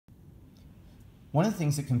One of the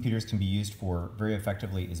things that computers can be used for very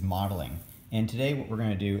effectively is modeling. And today what we're going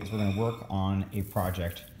to do is we're going to work on a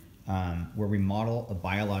project where we model a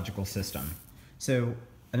biological system. So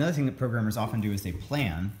another thing that programmers often do is they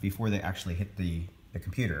plan before they actually hit the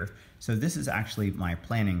computer. So this is actually my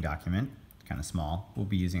planning document, kind of small. We'll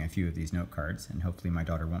be using a few of these note cards, and hopefully my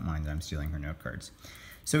daughter won't mind that I'm stealing her note cards.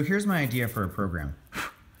 So here's my idea for a program.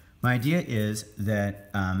 My idea is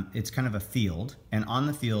that it's kind of a field, and on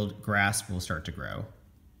the field, grass will start to grow.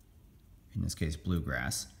 In this case,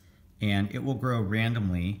 bluegrass. And it will grow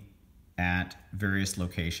randomly at various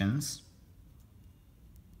locations.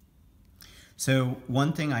 So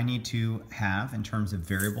one thing I need to have in terms of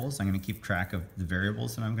variables, I'm going to keep track of the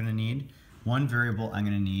variables that I'm going to need. One variable I'm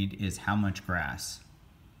going to need is how much grass.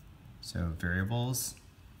 So variables,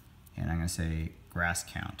 and I'm going to say grass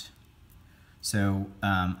count. So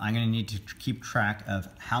I'm going to need to keep track of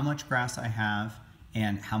how much grass I have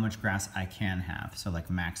and how much grass I can have. So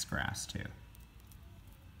like max grass too.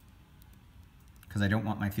 Because I don't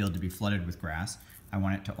want my field to be flooded with grass. I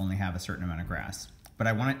want it to only have a certain amount of grass. But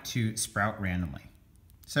I want it to sprout randomly.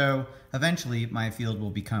 So eventually my field will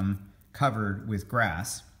become covered with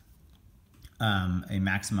grass, a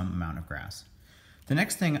maximum amount of grass. The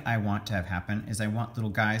next thing I want to have happen is I want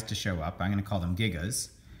little guys to show up. I'm going to call them gigas.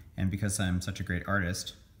 And because I'm such a great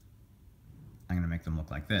artist, I'm going to make them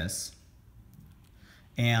look like this.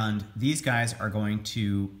 And these guys are going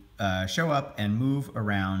to show up and move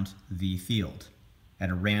around the field at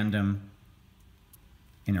a random,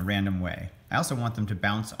 in a random way. I also want them to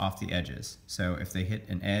bounce off the edges. So if they hit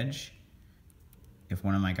an edge, if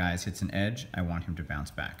one of my guys hits an edge, I want him to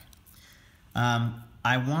bounce back.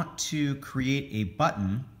 I want to create a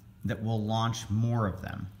button that will launch more of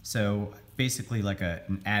them. So basically like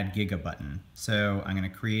an add giga button. So I'm going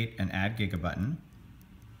to create an add giga button.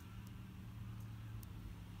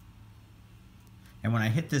 And when I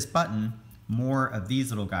hit this button, more of these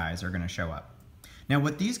little guys are going to show up. Now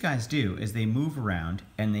what these guys do is they move around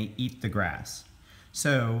and they eat the grass.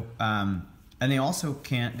 So, and they also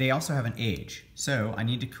have an age. So I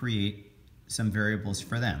need to create some variables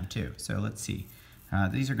for them too. So let's see.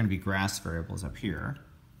 These are going to be grass variables up here.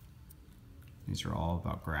 These are all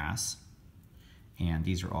about grass. And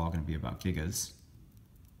these are all going to be about gigas.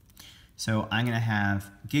 So I'm going to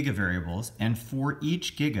have giga variables, and for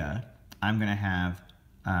each giga, I'm going to have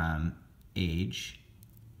age,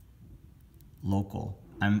 local.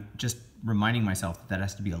 I'm just reminding myself that that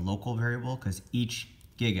has to be a local variable because each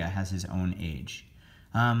giga has his own age.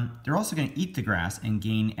 They're also going to eat the grass and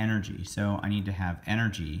gain energy. So I need to have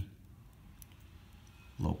energy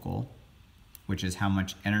local, which is how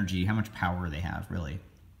much energy, how much power they have, really.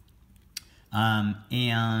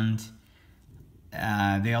 And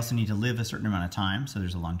they also need to live a certain amount of time, so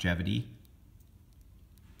there's a longevity.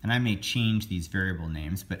 And I may change these variable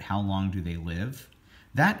names, but how long do they live?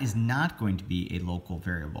 That is not going to be a local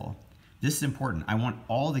variable. This is important. I want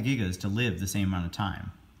all the gigas to live the same amount of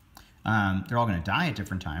time. They're all going to die at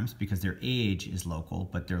different times because their age is local,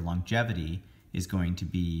 but their longevity is going to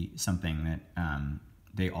be something that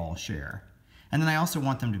they all share. And then I also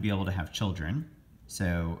want them to be able to have children.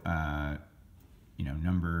 So, you know,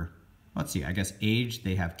 number, let's see, I guess age,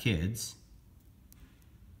 they have kids.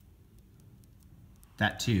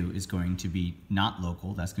 That too is going to be not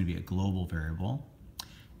local, that's going to be a global variable.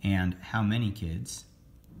 And how many kids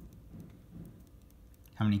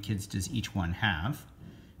does each one have?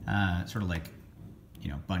 Sort of like, you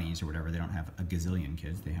know, bunnies or whatever, they don't have a gazillion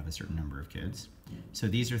kids, they have a certain number of kids. So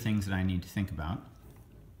these are things that I need to think about.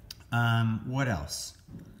 What else?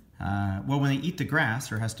 Well, when they eat the grass,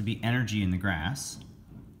 there has to be energy in the grass.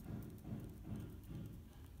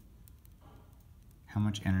 How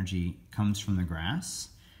much energy comes from the grass?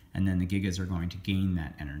 And then the gigas are going to gain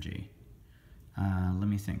that energy. Let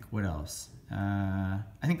me think, what else? I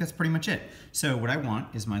think that's pretty much it. So what I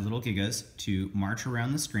want is my little gigas to march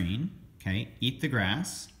around the screen, okay, eat the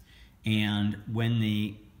grass, and when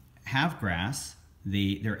they have grass,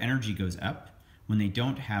 their energy goes up. When they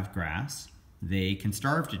don't have grass, they can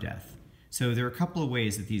starve to death. So there are a couple of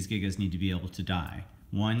ways that these gigas need to be able to die.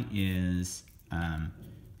 One is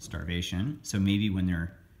starvation. So maybe when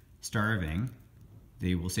they're starving,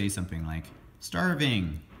 they will say something like,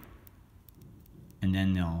 starving, and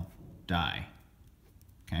then they'll die,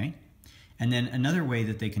 okay? And then another way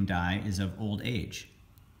that they can die is of old age.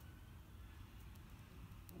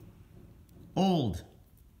 Old,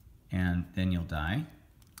 and then you'll die.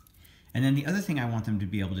 And then the other thing I want them to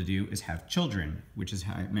be able to do is have children, which is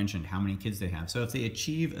how I mentioned how many kids they have. So if they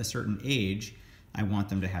achieve a certain age, I want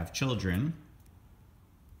them to have children.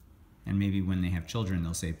 And maybe when they have children,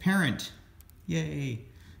 they'll say, parent, yay.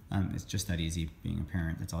 It's just that easy being a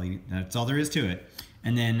parent. That's all there is to it.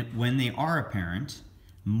 And then when they are a parent,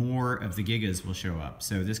 more of the gigas will show up.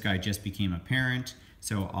 So this guy just became a parent,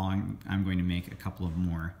 so I'm going to make a couple of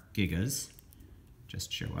more gigas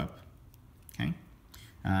just show up. Okay,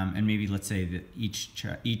 and maybe let's say that each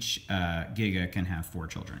giga can have 4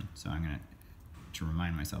 children. So I'm going to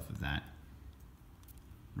remind myself of that,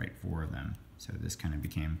 write 4 of them. So this kind of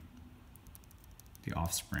became the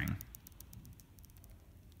offspring.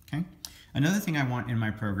 Okay. Another thing I want in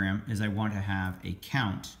my program is I want to have a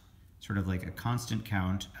count, sort of like a constant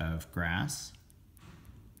count of grass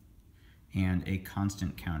and a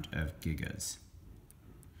constant count of gigas.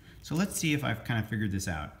 So let's see if I've kind of figured this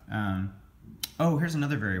out. Oh, here's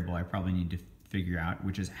another variable I probably need to figure out,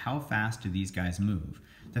 which is how fast do these guys move?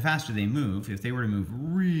 The faster they move, if they were to move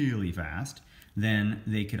really fast, then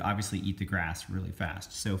they could obviously eat the grass really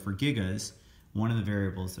fast. So for gigas, one of the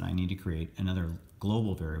variables that I need to create, another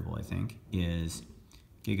global variable I think, is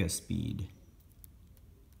giga speed.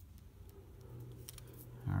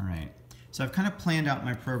 All right, so I've kind of planned out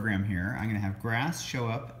my program here. I'm going to have grass show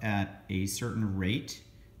up at a certain rate,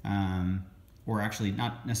 or actually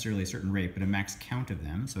not necessarily a certain rate, but a max count of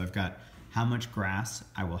them. So I've got how much grass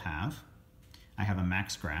I will have. I have a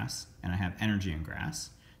max grass, and I have energy in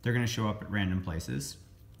grass. They're going to show up at random places.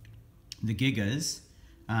 The gigas,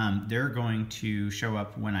 they're going to show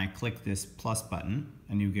up when I click this plus button.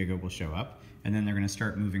 A new giga will show up, and then they're going to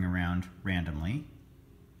start moving around randomly.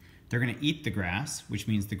 They're going to eat the grass, which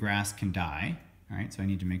means the grass can die. All right, so I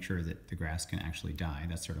need to make sure that the grass can actually die.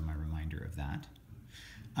 That's sort of my reminder of that.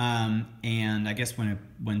 And I guess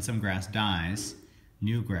when some grass dies,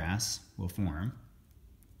 new grass will form,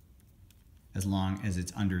 as long as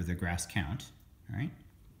it's under the grass count. All right.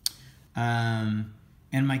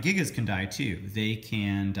 And my gigas can die too. They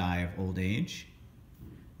can die of old age,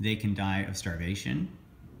 they can die of starvation,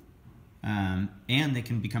 and they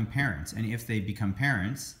can become parents. And if they become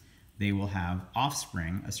parents, they will have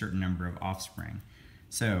offspring, a certain number of offspring.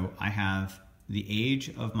 So I have the age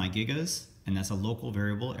of my gigas, and that's a local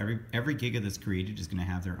variable. Every giga that's created is going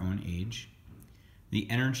to have their own age. The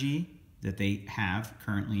energy that they have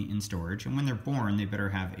currently in storage, and when they're born, they better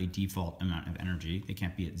have a default amount of energy. They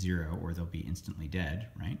can't be at 0 or they'll be instantly dead,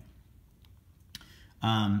 right?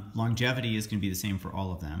 Longevity is going to be the same for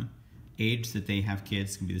all of them. Age that they have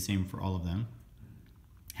kids can be the same for all of them.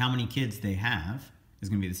 How many kids they have is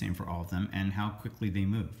going to be the same for all of them, and how quickly they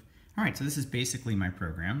move. All right, so this is basically my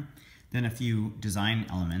program. Then a few design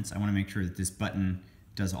elements. I want to make sure that this button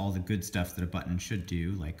does all the good stuff that a button should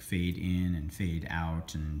do, like fade in and fade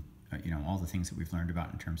out, and all the things that we've learned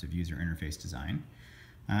about in terms of user interface design.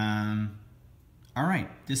 All right,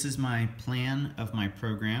 this is my plan of my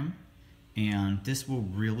program, and this will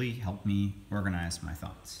really help me organize my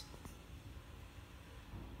thoughts.